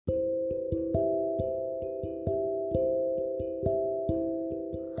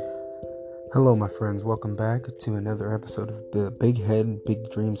Hello, my friends. Welcome back to another episode of the Big Head, Big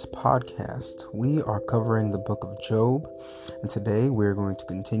Dreams podcast. We are covering the book of Job, and today we're going to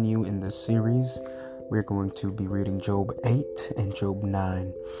continue in this series. We're going to be reading Job 8 and Job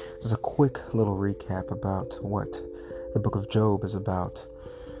 9. Just a quick little recap about what the book of Job is about.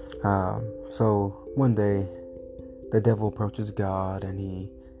 So one day, the devil approaches God and he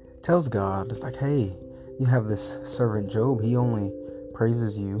tells God, it's like, hey, you have this servant Job. He only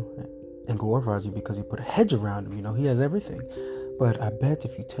praises you and glorifies you because you put a hedge around him. You know, he has everything. But I bet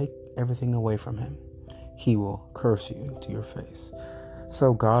if you take everything away from him, he will curse you to your face.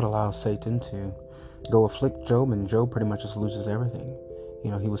 So God allows Satan to go afflict Job, and Job pretty much just loses everything. You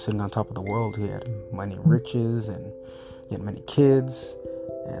know, he was sitting on top of the world. He had many riches and he had many kids,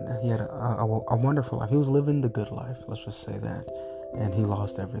 and he had a wonderful life. He was living the good life, let's just say that. And he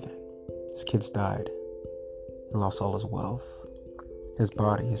lost everything. His kids died. He lost all his wealth. His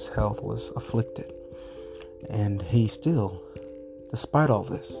body, his health was afflicted. And he still, despite all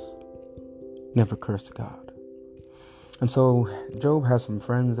this, never cursed God. And so Job has some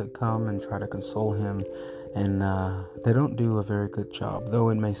friends that come and try to console him, and they don't do a very good job. Though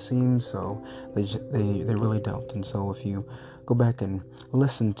it may seem so, they really don't. And so if you go back and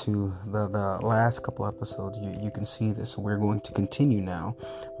listen to the last couple episodes, you can see this. We're going to continue now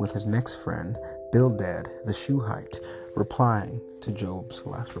with his next friend, Bildad the Shuhite, replying to Job's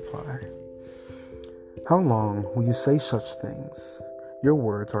last reply. How long will you say such things? Your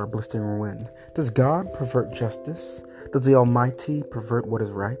words are a blistering wind. Does God pervert justice? Does the Almighty pervert what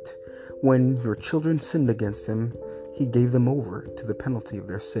is right? When your children sinned against him, he gave them over to the penalty of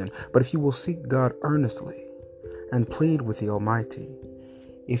their sin. But if you will seek God earnestly and plead with the Almighty,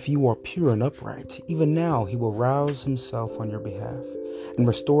 if you are pure and upright, even now he will rouse himself on your behalf and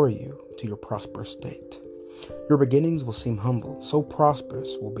restore you to your prosperous state. Your beginnings will seem humble, so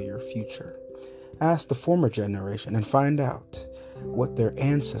prosperous will be your future. Ask the former generation and find out what their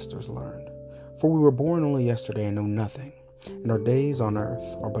ancestors learned. For we were born only yesterday and know nothing, and our days on earth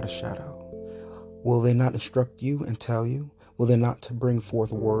are but a shadow. Will they not instruct you and tell you? Will they not bring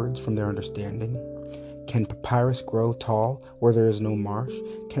forth words from their understanding? Can papyrus grow tall where there is no marsh?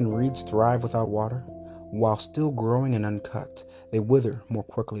 Can reeds thrive without water? While still growing and uncut, they wither more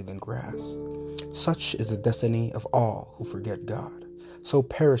quickly than grass. Such is the destiny of all who forget God. So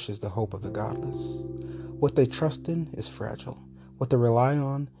perishes the hope of the godless. What they trust in is fragile. What they rely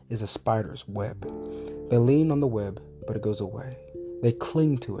on is a spider's web. They lean on the web, but it goes away. They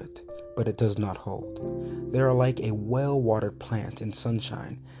cling to it, but it does not hold. They are like a well-watered plant in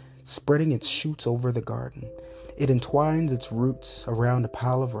sunshine, spreading its shoots over the garden. It entwines its roots around a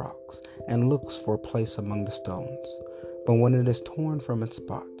pile of rocks and looks for a place among the stones. But when it is torn from its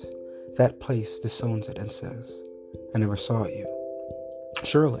spot, that place disowns it and says, I never saw you.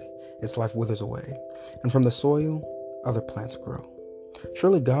 Surely its life withers away, and from the soil other plants grow.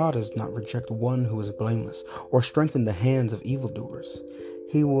 Surely God does not reject one who is blameless, or strengthen the hands of evildoers.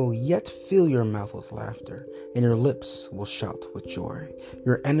 He will yet fill your mouth with laughter, and your lips will shout with joy.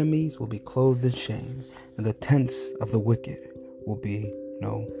 Your enemies will be clothed in shame, and the tents of the wicked will be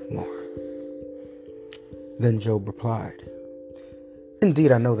no more. Then Job replied,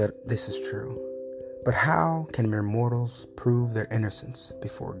 Indeed, I know that this is true, but how can mere mortals prove their innocence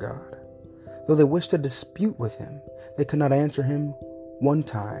before God? Though they wish to dispute with him, they could not answer him one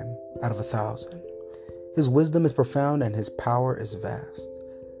time out of 1,000. His wisdom is profound and his power is vast.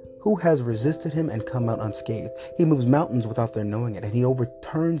 Who has resisted him and come out unscathed? He moves mountains without their knowing it, and he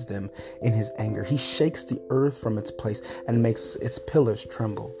overturns them in his anger. He shakes the earth from its place and makes its pillars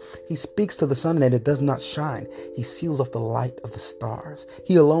tremble. He speaks to the sun and it does not shine. He seals off the light of the stars.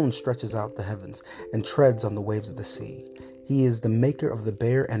 He alone stretches out the heavens and treads on the waves of the sea. He is the maker of the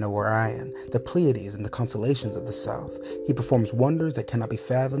Bear and Orion, the Pleiades and the constellations of the south. He performs wonders that cannot be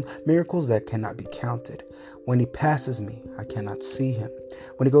fathomed, miracles that cannot be counted. When he passes me, I cannot see him.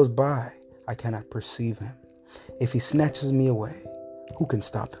 When he goes by, I cannot perceive him. If he snatches me away, who can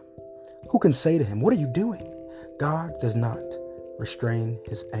stop him? Who can say to him, what are you doing? God does not restrain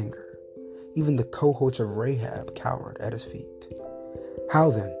his anger. Even the cohorts of Rahab cowered at his feet.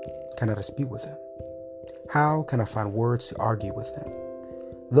 How then can I dispute with him? How can I find words to argue with him?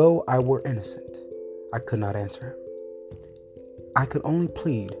 Though I were innocent, I could not answer him. I could only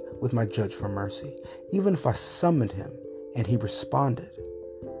plead with my judge for mercy. Even if I summoned him and he responded,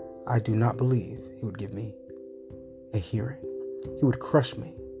 I do not believe he would give me a hearing. He would crush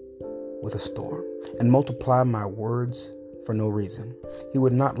me with a storm and multiply my words for no reason. He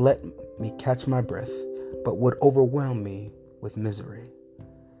would not let me catch my breath, but would overwhelm me with misery.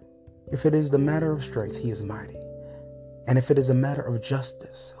 If it is the matter of strength, he is mighty, And if it is a matter of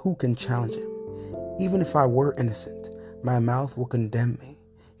justice, who can challenge him? Even if I were innocent, my mouth will condemn me.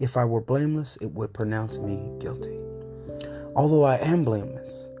 If I were blameless, it would pronounce me guilty. Although I am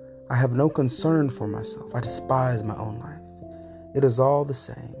blameless, I have no concern for myself. I despise my own life. It is all the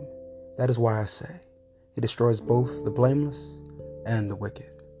same. That is why I say, it destroys both the blameless and the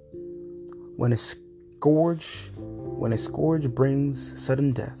wicked. When a scourge brings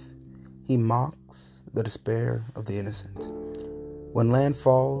sudden death, he mocks the despair of the innocent. When land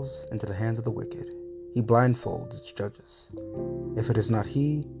falls into the hands of the wicked, he blindfolds its judges. If it is not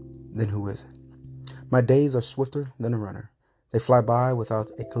he, then who is it? My days are swifter than a runner. They fly by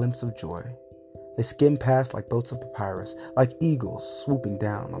without a glimpse of joy. They skim past like boats of papyrus, like eagles swooping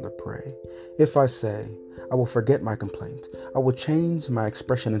down on their prey. If I say, I will forget my complaint, I will change my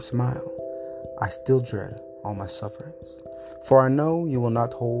expression and smile, I still dread all my sufferings. For I know you will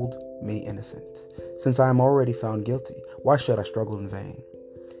not hold me innocent. Since I am already found guilty, why should I struggle in vain?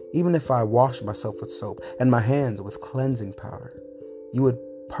 Even if I wash myself with soap and my hands with cleansing powder, you would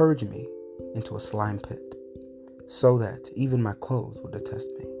purge me into a slime pit, so that even my clothes would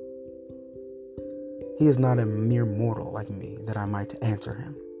detest me. He is not a mere mortal like me that I might answer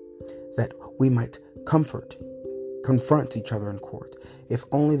him, that we might confront each other in court. If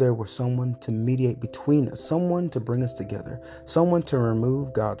only there were someone to mediate between us, someone to bring us together, someone to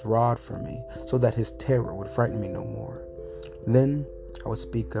remove God's rod from me, so that his terror would frighten me no more. Then I would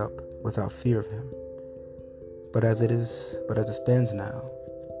speak up without fear of him. But as it stands now,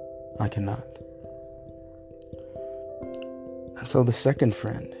 I cannot. And so the second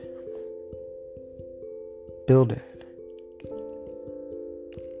friend, Bildad,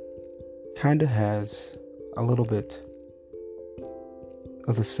 kind of has a little bit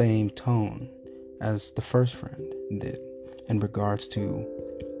of the same tone as the first friend did in regards to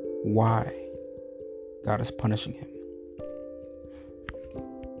why God is punishing him.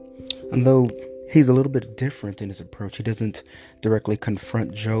 And though he's a little bit different in his approach, he doesn't directly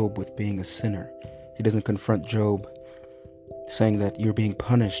confront Job with being a sinner. He doesn't confront Job saying that you're being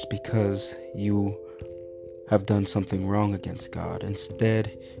punished because you have done something wrong against God.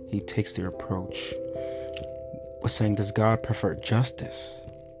 Instead, he takes the approach of saying, does God pervert justice?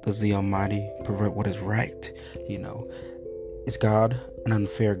 Does the Almighty pervert what is right? Is God an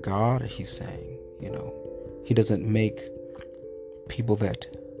unfair God? He's saying, he doesn't make people that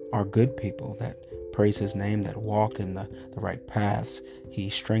are good people, that praise his name, that walk in the right paths. He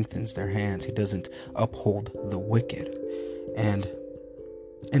strengthens their hands. He doesn't uphold the wicked. And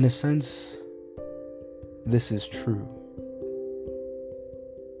in a sense, this is true.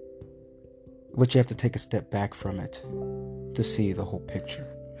 But you have to take a step back from it to see the whole picture.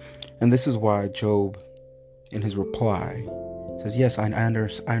 And this is why Job, in his reply, says, yes, I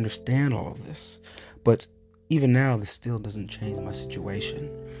understand all of this, but even now, this still doesn't change my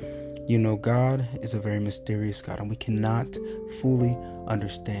situation. God is a very mysterious God, and we cannot fully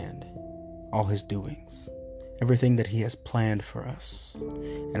understand all his doings, everything that he has planned for us.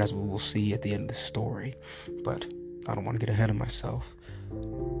 And as we will see at the end of the story, but I don't want to get ahead of myself.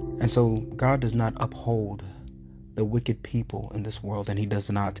 And so God does not uphold the wicked people in this world, and he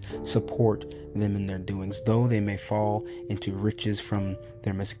does not support them in their doings, though they may fall into riches from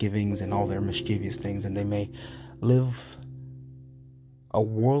their misgivings and all their mischievous things, and they may live a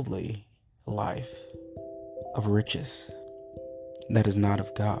worldly life of riches that is not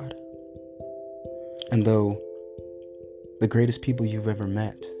of God. And though the greatest people you've ever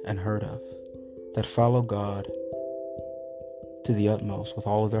met and heard of, that follow God to the utmost with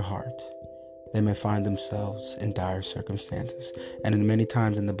all of their heart, they may find themselves in dire circumstances. And in many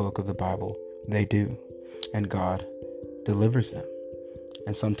times in the book of the Bible, they do. And God delivers them.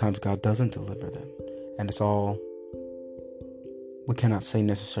 And sometimes God doesn't deliver them. And we cannot say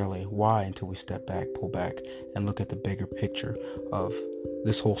necessarily why until we step back, pull back, and look at the bigger picture of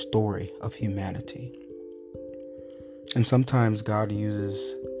this whole story of humanity. And sometimes God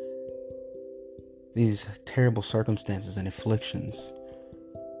uses these terrible circumstances and afflictions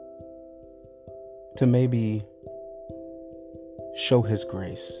to maybe show his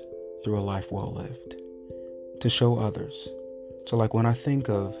grace through a life well lived, to show others. So like when I think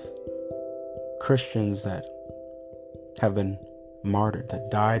of Christians that have been martyred,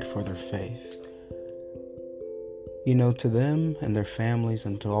 that died for their faith, to them and their families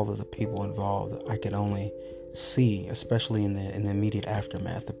and to all of the people involved, I can only see, especially in the immediate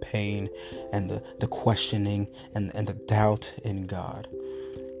aftermath, the pain and the questioning and the doubt in God.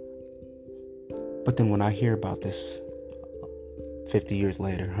 But then when I hear about this 50 years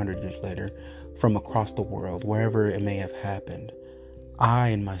later, 100 years later, from across the world, wherever it may have happened, I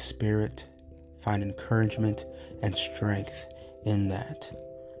in my spirit find encouragement and strength in that.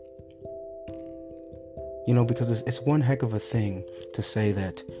 Because it's one heck of a thing to say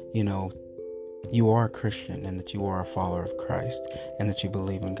that, you are a Christian and that you are a follower of Christ and that you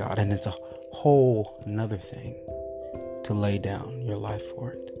believe in God. And it's a whole another thing to lay down your life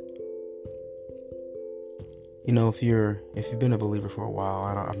for it. If you've been a believer for a while,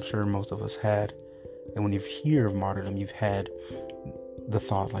 I'm sure most of us had, and when you hear of martyrdom, you've had the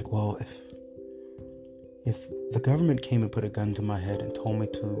thought like, well, if the government came and put a gun to my head and told me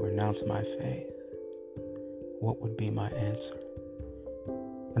to renounce my faith, what would be my answer?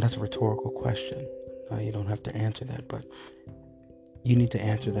 And that's a rhetorical question. You don't have to answer that, but you need to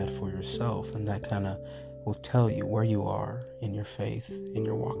answer that for yourself, and that kind of will tell you where you are in your faith, in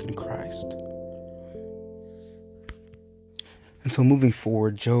your walk in Christ. And so moving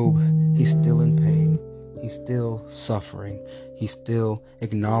forward, Job, he's still in pain. He's still suffering. He still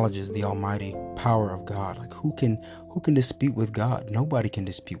acknowledges the almighty power of God. Like who can dispute with God? Nobody can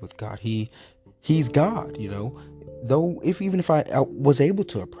dispute with God. He's God, Though even if I was able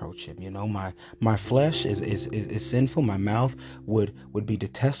to approach him, my flesh is sinful. My mouth would be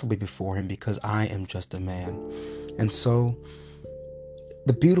detestable before him because I am just a man. And so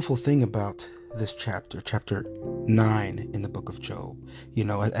the beautiful thing about this chapter 9 in the book of Job,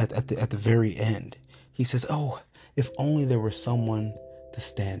 at the very end, he says, oh, if only there were someone to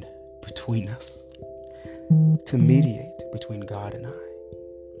stand between us, to mediate between God and I.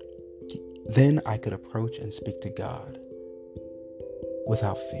 Then I could approach and speak to God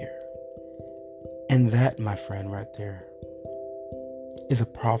without fear. And that, my friend, right there, is a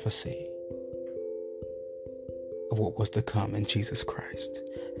prophecy of what was to come in Jesus Christ.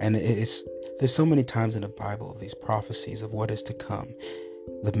 And there's so many times in the Bible of these prophecies of what is to come.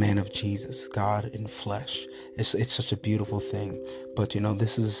 The man of Jesus, God in flesh. It's such a beautiful thing. But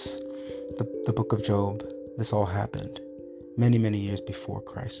this is the book of Job. This all happened many, many years before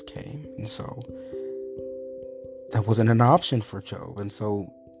Christ came. And so that wasn't an option for Job. And so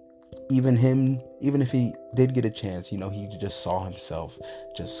even if he did get a chance, he just saw himself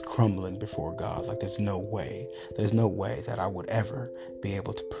just crumbling before God. Like there's no way that I would ever be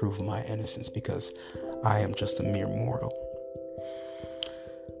able to prove my innocence because I am just a mere mortal.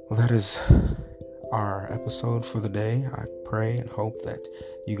 Well, that is our episode for the day. I pray and hope that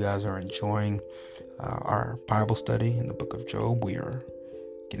you guys are enjoying our Bible study in the book of Job. We are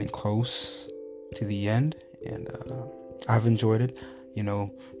getting close to the end, and I've enjoyed it.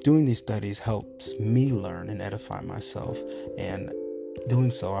 Doing these studies helps me learn and edify myself, and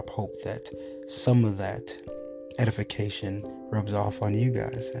doing so, I hope that some of that edification rubs off on you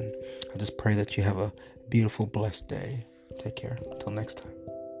guys. And I just pray that you have a beautiful, blessed day. Take care. Until next time.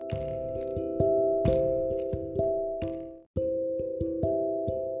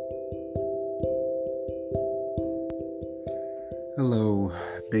 Hello,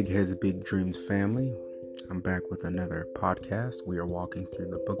 Big Heads, Big Dreams family. I'm back with another podcast. We are walking through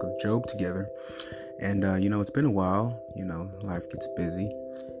the book of Job together. And, it's been a while. Life gets busy.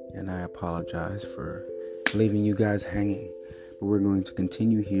 And I apologize for leaving you guys hanging. But we're going to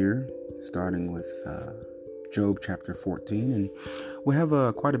continue here, starting with Job chapter 14. And we have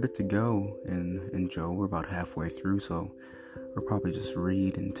quite a bit to go in Job. We're about halfway through, so we'll probably just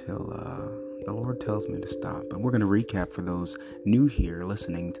read until the Lord tells me to stop. But we're going to recap for those new here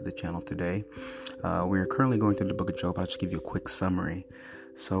listening to the channel today. We're currently going through the book of Job. I'll just give you a quick summary.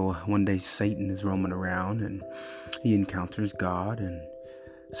 So one day Satan is roaming around and he encounters God, and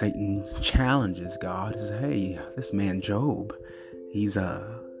Satan challenges God. He says, hey, this man Job,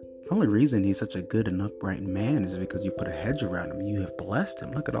 the only reason he's such a good and upright man is because you put a hedge around him. You have blessed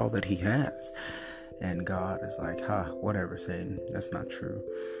him. Look at all that he has. And God is like, whatever, Satan. That's not true.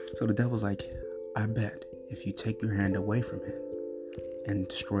 So the devil's like, I bet if you take your hand away from him and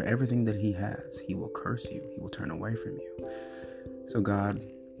destroy everything that he has, he will curse you. He will turn away from you. So God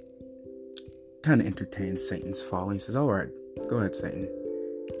kind of entertains Satan's folly. He says, all right, go ahead, Satan.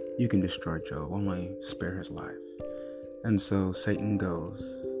 You can destroy Job. Only spare his life. And so Satan goes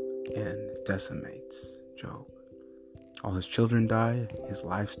and decimates Job. All his children die. His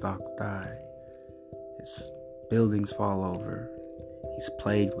livestock die. His buildings fall over. He's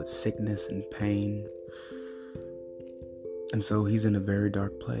plagued with sickness and pain. And so he's in a very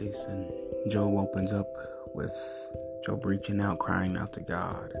dark place. And Job opens up with Job reaching out, crying out to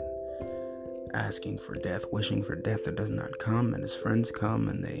God, and asking for death, wishing for death that does not come. And his friends come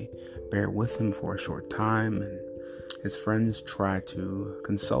and they bear with him for a short time. And his friends try to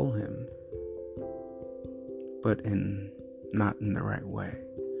console him, but not in the right way.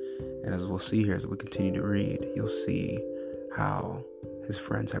 And as we'll see here, as we continue to read, you'll see how his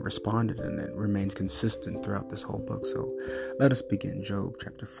friends have responded, and it remains consistent throughout this whole book. So let us begin. Job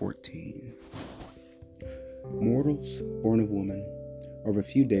chapter 14. Mortals, born of woman, are of a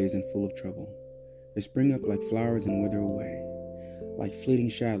few days and full of trouble. They spring up like flowers and wither away. Like fleeting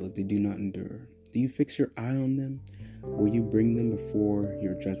shadows, they do not endure. Do you fix your eye on them? Will you bring them before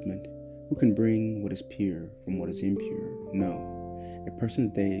your judgment? Who can bring what is pure from what is impure? No. A person's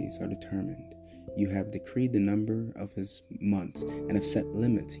days are determined. You have decreed the number of his months and have set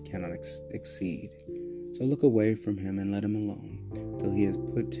limits he cannot exceed. So look away from him and let him alone, till he has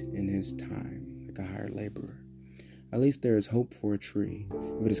put in his time like a hired laborer. At least there is hope for a tree.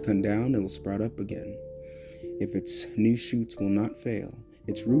 If it is cut down, it will sprout up again. If its new shoots will not fail,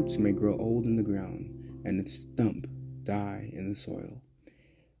 its roots may grow old in the ground, and its stump die in the soil.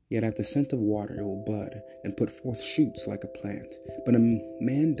 Yet at the scent of water it will bud and put forth shoots like a plant. But a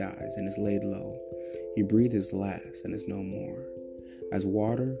man dies and is laid low. He breathes his last and is no more. As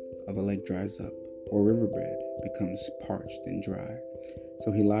water of a lake dries up, or riverbed becomes parched and dry,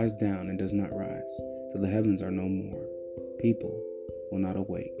 so he lies down and does not rise, till the heavens are no more. People will not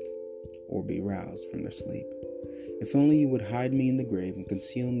awake or be roused from their sleep. If only you would hide me in the grave and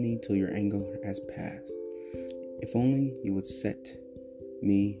conceal me till your anger has passed. If only you would set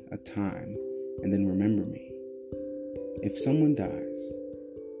me a time and then remember me. If someone dies,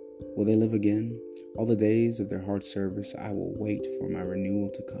 will they live again? All the days of their hard service I will wait for my renewal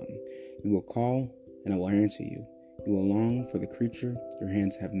to come. You will call and I will answer you. You will long for the creature your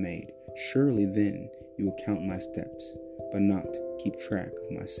hands have made. Surely then you will count my steps, but not keep track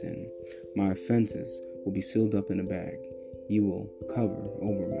of my sin. My offenses will be sealed up in a bag. You will cover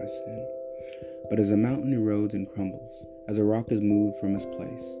over my sin. But as a mountain erodes and crumbles, as a rock is moved from its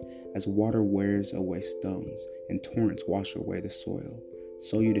place, as water wears away stones and torrents wash away the soil,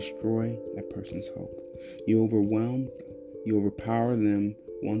 so you destroy a person's hope. You overpower them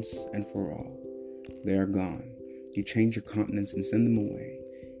once and for all. They are gone. You change your countenance and send them away.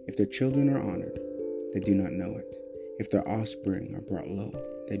 If their children are honored, they do not know it. If their offspring are brought low,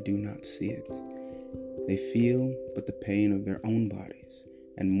 they do not see it. They feel but the pain of their own bodies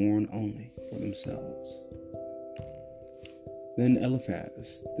and mourn only for themselves. Then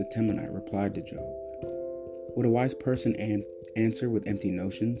Eliphaz the Temanite replied to Job, would a wise person answer with empty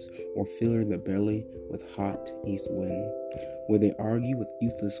notions, or fill their belly with hot east wind? Would they argue with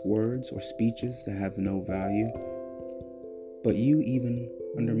useless words or speeches that have no value? But you even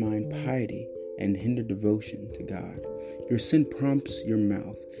undermine piety and hinder devotion to God. Your sin prompts your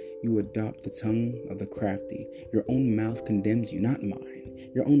mouth. You adopt the tongue of the crafty. Your own mouth condemns you, not mine.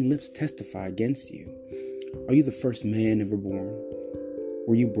 Your own lips testify against you. Are you the first man ever born?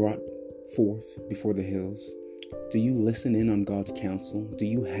 Were you brought forth before the hills? Do you listen in on God's counsel? Do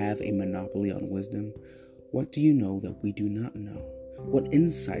you have a monopoly on wisdom? What do you know that we do not know? What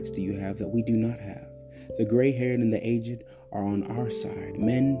insights do you have that we do not have? The gray-haired and the aged are on our side,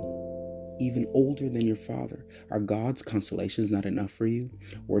 men even older than your father. Are God's consolations not enough for you?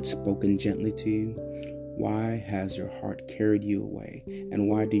 Words spoken gently to you? Why has your heart carried you away? And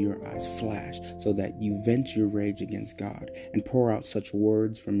why do your eyes flash so that you vent your rage against God and pour out such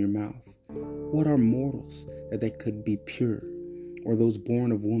words from your mouth? What are mortals that they could be pure, or those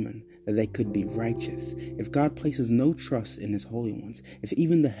born of woman that they could be righteous? If God places no trust in his holy ones, if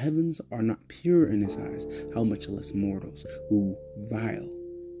even the heavens are not pure in his eyes, how much less mortals who vile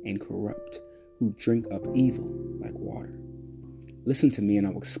and corrupt, who drink up evil like water? Listen to me and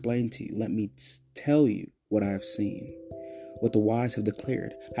I will explain to you. Let me tell you what I have seen, what the wise have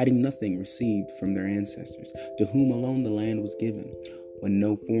declared, hiding nothing received from their ancestors, to whom alone the land was given, when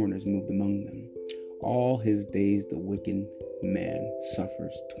no foreigners moved among them. All his days the wicked man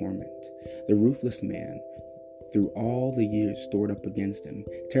suffers torment. The ruthless man, through all the years stored up against him,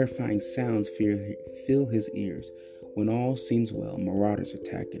 terrifying sounds fill his ears. When all seems well, marauders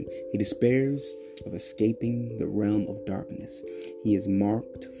attack him. He despairs of escaping the realm of darkness. He is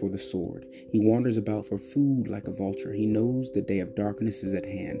marked for the sword. He wanders about for food like a vulture. He knows the day of darkness is at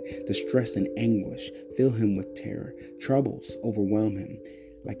hand. Distress and anguish fill him with terror. Troubles overwhelm him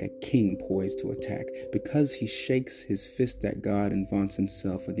like a king poised to attack, because he shakes his fist at God and vaunts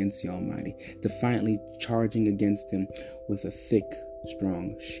himself against the Almighty, defiantly charging against him with a thick,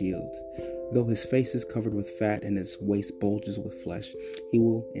 strong shield. Though his face is covered with fat and his waist bulges with flesh, he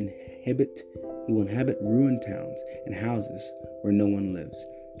will inhabit ruined towns and houses where no one lives,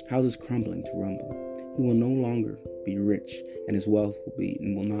 houses crumbling to rumble. He will no longer be rich, and his wealth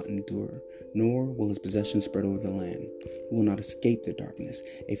will not endure, nor will his possessions spread over the land. He will not escape the darkness.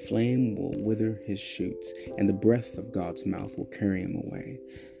 A flame will wither his shoots, and the breath of God's mouth will carry him away.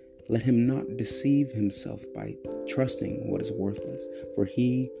 Let him not deceive himself by trusting what is worthless, for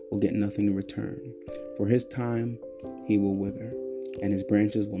he will get nothing in return. For his time he will wither, and his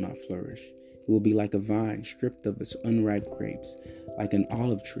branches will not flourish. He will be like a vine stripped of its unripe grapes, like an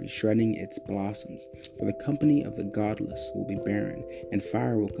olive tree shredding its blossoms. For the company of the godless will be barren, and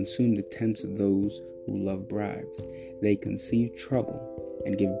fire will consume the tents of those who love bribes. They conceive trouble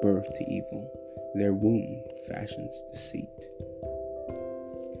and give birth to evil. Their womb fashions deceit.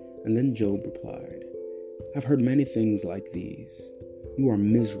 And then Job replied, I've heard many things like these. You are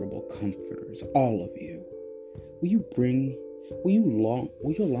miserable comforters, all of you. Will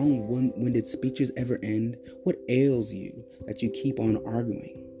your long-winded speeches ever end? What ails you that you keep on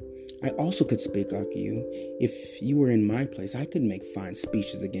arguing? I also could speak like you. If you were in my place, I could make fine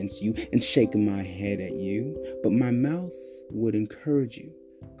speeches against you and shake my head at you. But my mouth would encourage you.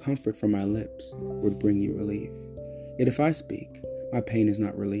 Comfort from my lips would bring you relief. Yet if I speak, my pain is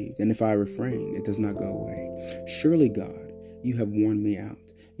not relieved, and if I refrain, it does not go away. Surely, God, you have worn me out.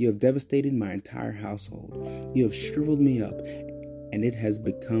 You have devastated my entire household. You have shriveled me up, and it has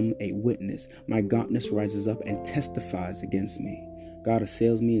become a witness. My gauntness rises up and testifies against me. God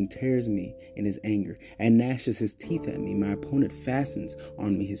assails me and tears me in his anger and gnashes his teeth at me. My opponent fastens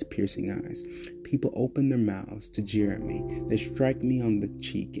on me his piercing eyes. People open their mouths to jeer at me. They strike me on the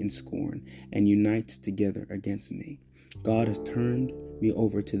cheek in scorn and unite together against me. God has turned me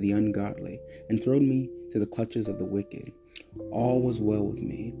over to the ungodly and thrown me to the clutches of the wicked. All was well with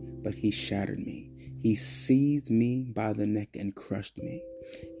me, but he shattered me. He seized me by the neck and crushed me.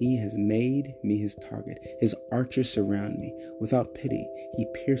 He has made me his target. His archers surround me. Without pity, he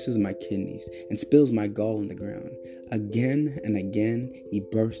pierces my kidneys and spills my gall on the ground. Again and again, he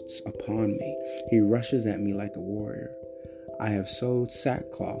bursts upon me. He rushes at me like a warrior. I have sewed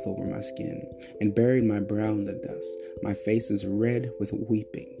sackcloth over my skin and buried my brow in the dust. My face is red with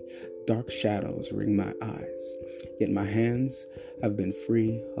weeping. Dark shadows ring my eyes. Yet my hands have been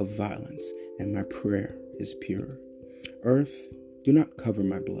free of violence, and my prayer is pure. Earth, do not cover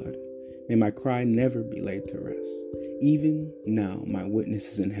my blood. May my cry never be laid to rest. Even now my witness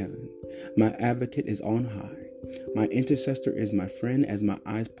is in heaven. My advocate is on high. My intercessor is my friend as my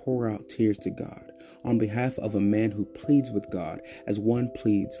eyes pour out tears to God, on behalf of a man who pleads with God as one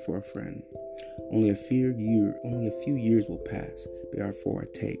pleads for a friend. Only a few years will pass before I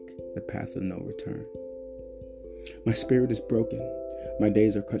take the path of no return. My spirit is broken. My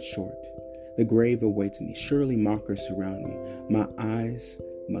days are cut short. The grave awaits me. Surely mockers surround me. My eyes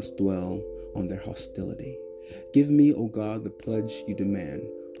must dwell on their hostility. Give me, O God, the pledge you demand.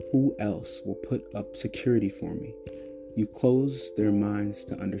 Who else will put up security for me? You close their minds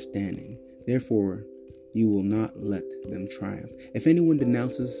to understanding. Therefore, you will not let them triumph. If anyone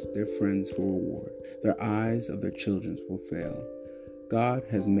denounces their friends for reward, their eyes of their children will fail. God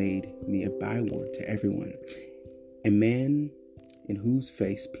has made me a byword to everyone, a man in whose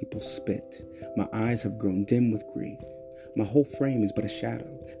face people spit. My eyes have grown dim with grief. My whole frame is but a shadow.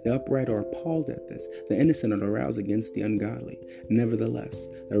 The upright are appalled at this. The innocent are aroused against the ungodly. Nevertheless,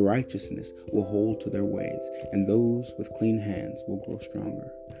 their righteousness will hold to their ways, and those with clean hands will grow stronger.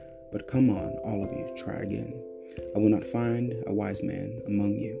 But come on, all of you, try again. I will not find a wise man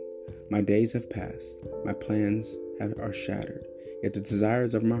among you. My days have passed. My plans are shattered. Yet the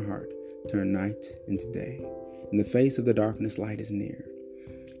desires of my heart turn night into day. In the face of the darkness, light is near.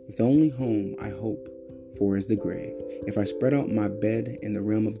 If the only home I hope for is the grave, if I spread out my bed in the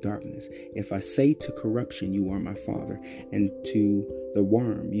realm of darkness, if I say to corruption, you are my father, and to the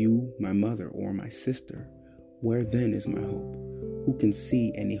worm, you my mother or my sister, where then is my hope? Who can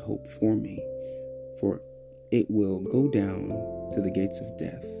see any hope for me? For it will go down to the gates of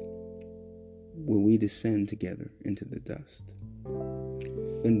death. Will we descend together into the dust?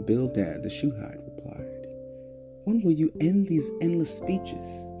 Then Bildad the Shuhite replied, when will you end these endless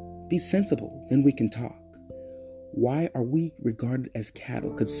speeches? Be sensible, then we can talk. Why are we regarded as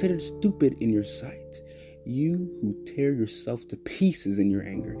cattle, considered stupid in your sight? You who tear yourself to pieces in your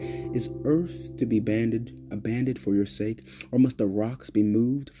anger, is earth to be abandoned for your sake, or must the rocks be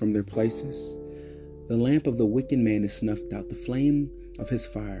moved from their places? The lamp of the wicked man is snuffed out, the flame of his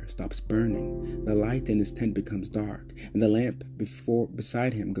fire stops burning, the light in his tent becomes dark, and the lamp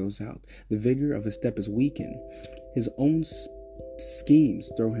beside him goes out. The vigor of his step is weakened, his own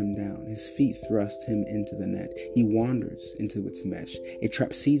schemes throw him down. His feet thrust him into the net. He wanders into its mesh. A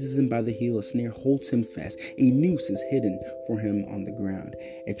trap seizes him by the heel. A snare holds him fast. A noose is hidden for him on the ground.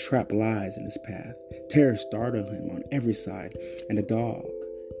 A trap lies in his path. Terror startles him on every side, and a dog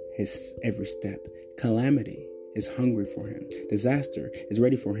his every step. Calamity is hungry for him. Disaster is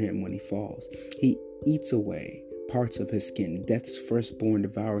ready for him when he falls. He eats away parts of his skin. Death's firstborn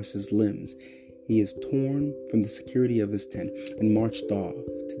devours his limbs. He is torn from the security of his tent and marched off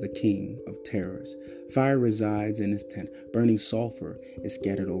to the king of terrors. Fire resides in his tent. Burning sulfur is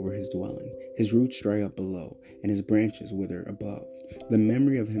scattered over his dwelling. His roots dry up below, and his branches wither above. The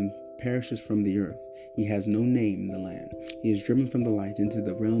memory of him perishes from the earth. He has no name in the land. He is driven from the light into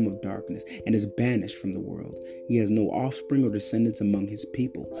the realm of darkness and is banished from the world. He has no offspring or descendants among his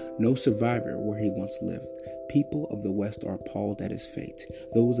people, no survivor where he once lived. People of the west are appalled at his fate.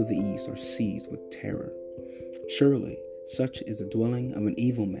 Those of the east are seized with terror. Surely, such is the dwelling of an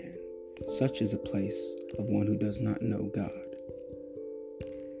evil man. Such is the place of one who does not know God.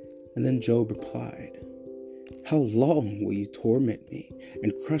 And then Job replied, "How long will you torment me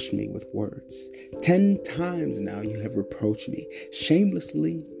and crush me with words? 10 times now you have reproached me.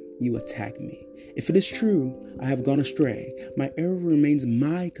 Shamelessly you attack me. If it is true, I have gone astray. My error remains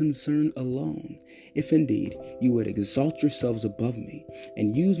my concern alone. If indeed you would exalt yourselves above me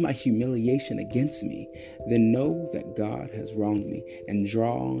and use my humiliation against me, then know that God has wronged me and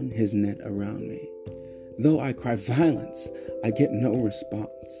drawn his net around me. Though I cry violence, I get no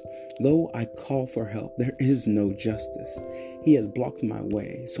response. Though I call for help, there is no justice. He has blocked my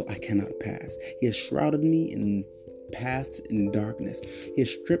way, so I cannot pass. He has shrouded me in paths in darkness. He has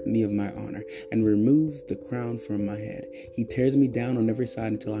stripped me of my honor and removed the crown from my head. He tears me down on every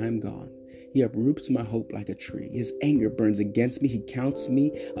side until I am gone. He uproots my hope like a tree. His anger burns against me. He counts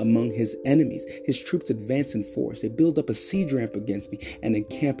me among his enemies. His troops advance in force. They build up a siege ramp against me and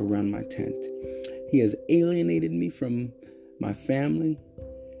encamp around my tent. He has alienated me from my family.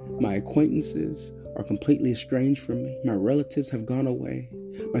 My acquaintances are completely estranged from me. My relatives have gone away.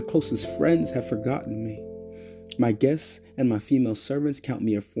 My closest friends have forgotten me. My guests and my female servants count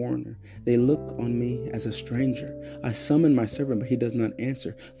me a foreigner. They look on me as a stranger. I summon my servant, but he does not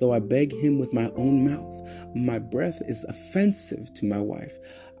answer, though I beg him with my own mouth. My breath is offensive to my wife.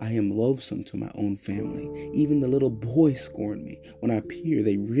 I am loathsome to my own family. Even the little boys scorn me. When I appear,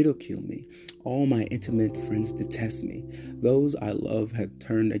 they ridicule me. All my intimate friends detest me. Those I love have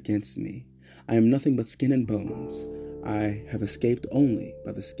turned against me. I am nothing but skin and bones. I have escaped only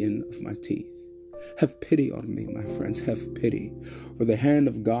by the skin of my teeth. Have pity on me, my friends, have pity, for the hand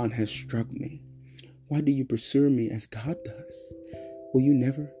of God has struck me. Why do you pursue me as God does? Will you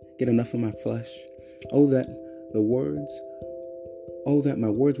never get enough of my flesh? Oh, that my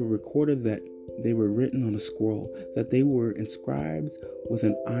words were recorded, that they were written on a scroll, that they were inscribed with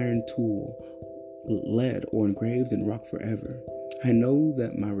an iron tool, lead or engraved in rock forever. I know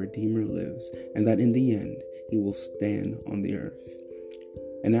that my Redeemer lives, and that in the end he will stand on the earth.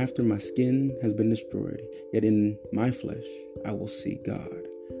 And after my skin has been destroyed, yet in my flesh I will see God.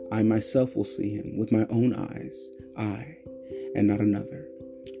 I myself will see him with my own eyes, I, and not another.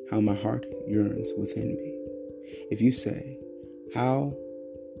 How my heart yearns within me. If you say, how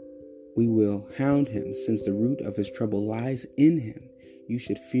we will hound him, since the root of his trouble lies in him, you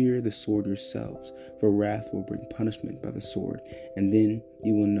should fear the sword yourselves, for wrath will bring punishment by the sword, and then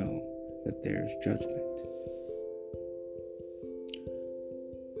you will know that there is judgment.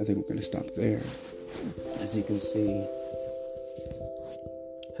 I think we're going to stop there. As you can see,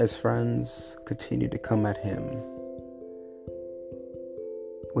 his friends continue to come at him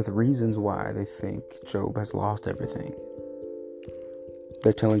with reasons why they think Job has lost everything.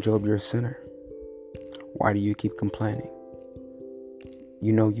 They're telling Job, you're a sinner. Why do you keep complaining?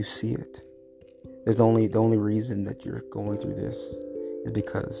 You know you see it. The only reason that you're going through this is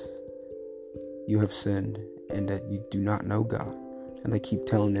because you have sinned and that you do not know God. And they keep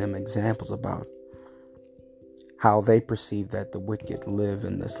telling them examples about how they perceive that the wicked live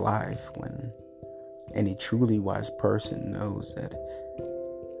in this life, when any truly wise person knows that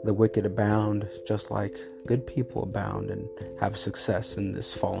the wicked abound just like good people abound and have success in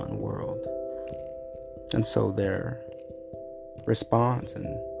this fallen world. And so their response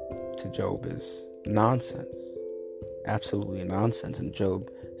to Job is nonsense, absolutely nonsense, and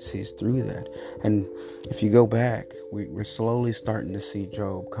Job sees through that. And if you go back, we're slowly starting to see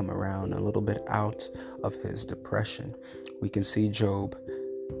Job come around a little bit out of his depression. We can see Job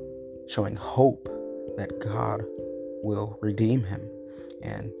showing hope that God will redeem him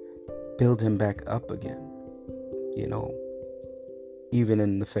and build him back up again. You know, even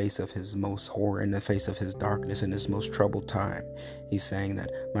in the face of his most horror, in the face of his darkness, in his most troubled time, he's saying that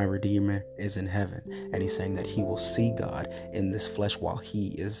my Redeemer is in heaven. And he's saying that he will see God in this flesh while he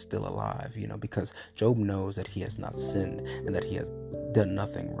is still alive, because Job knows that he has not sinned and that he has done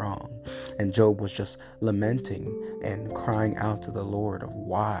nothing wrong. And Job was just lamenting and crying out to the Lord of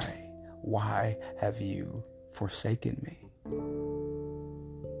why have you forsaken me?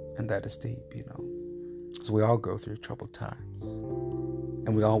 And that is deep, So we all go through troubled times,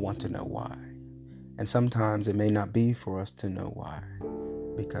 and we all want to know why. And sometimes it may not be for us to know why,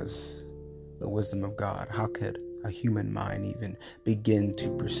 because the wisdom of God, how could a human mind even begin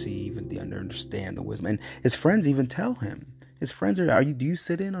to perceive and understand the wisdom? And his friends even tell him. His friends do you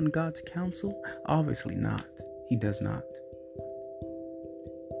sit in on God's counsel? Obviously not. He does not.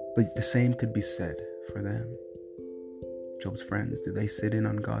 But the same could be said for them. Job's friends, do they sit in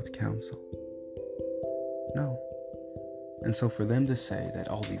on God's counsel? No. And so for them to say that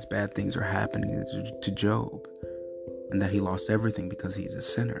all these bad things are happening to Job, and that he lost everything because he's a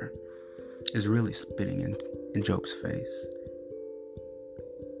sinner, is really spitting in Job's face.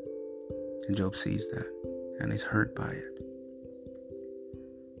 And Job sees that, and he's hurt by it.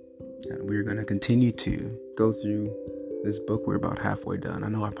 And we're going to continue to go through this book. We're about halfway done. I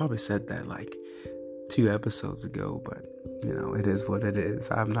know I probably said that like 2 episodes ago, but it is what it is.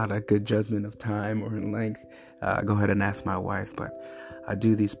 I'm not a good judgment of time or in length. Go ahead and ask my wife, but I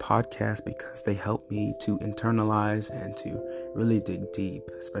do these podcasts because they help me to internalize and to really dig deep,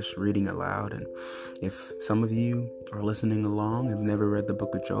 especially reading aloud. And if some of you are listening along and have never read the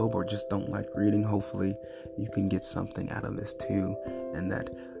book of Job or just don't like reading, hopefully you can get something out of this too, and that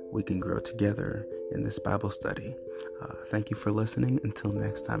we can grow together in this Bible study. Thank you for listening. Until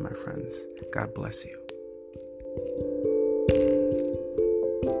next time, my friends, God bless you.